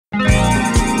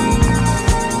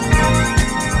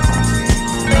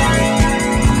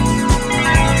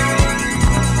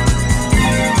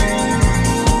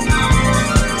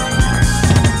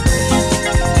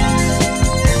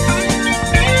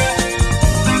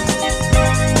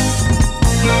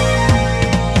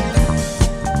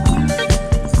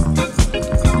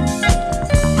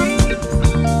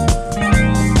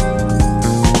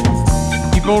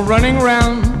running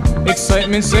round,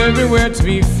 excitement's everywhere to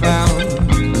be found.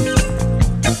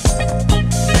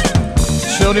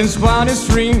 Children's wildest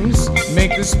dreams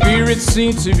make the spirit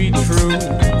seem to be true.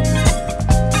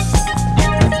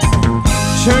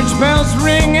 Church bells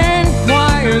ring and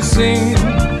choirs sing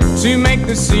to make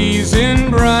the season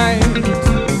bright.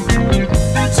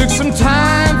 Took some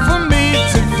time for me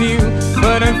to feel,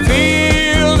 but I'm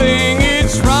feeling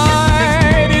it's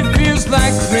right. It feels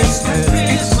like Christmas.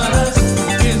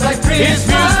 It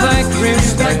feels like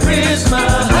Christmas.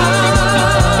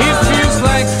 It feels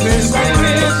like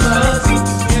Christmas.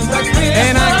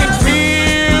 And I can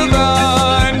feel the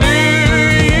new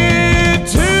year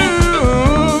too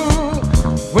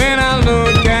when I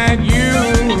look at you.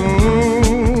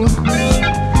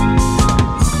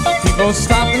 People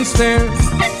stop and stare.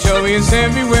 Joy is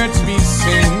everywhere to be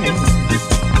seen.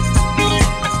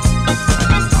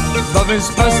 Love is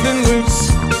busting loose.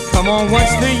 Come on,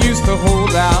 what's the use to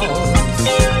hold out?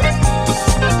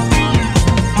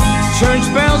 Church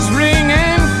bells ring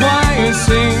and choirs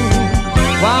sing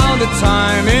while the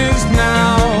time is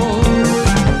now.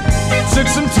 Took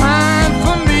some time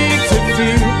for me to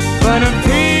feel, but I'm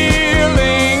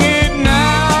feeling it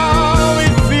now. It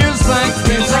feels like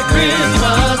Christmas. It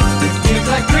feels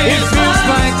like Christmas.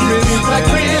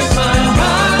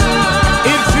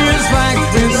 It feels like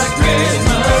Christmas.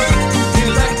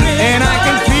 And I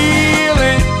can feel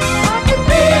it.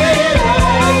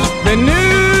 The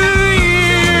new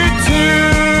year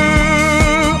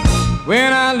too.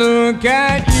 When I look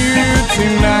at you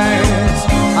tonight,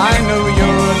 I know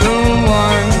you're the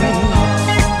one.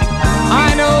 I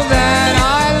know that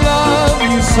I love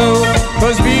you so,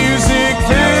 'cause music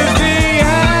fills the air.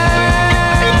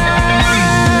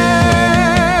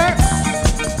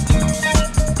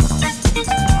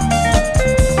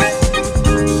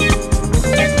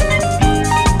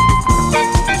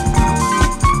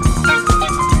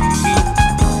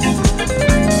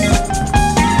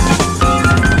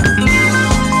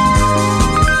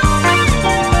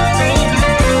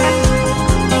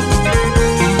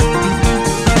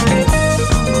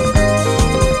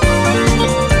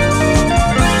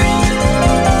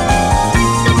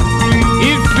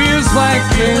 It feels like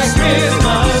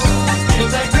Christmas.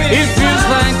 It feels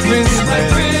like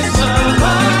Christmas.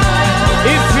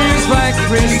 It feels like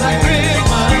Christmas.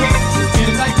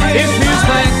 It feels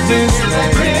like Christmas.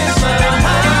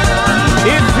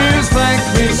 It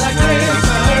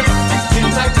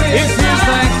feels like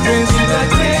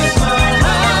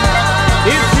Christmas.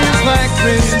 It feels like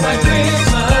Christmas.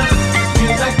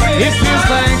 It feels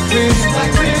like Christmas.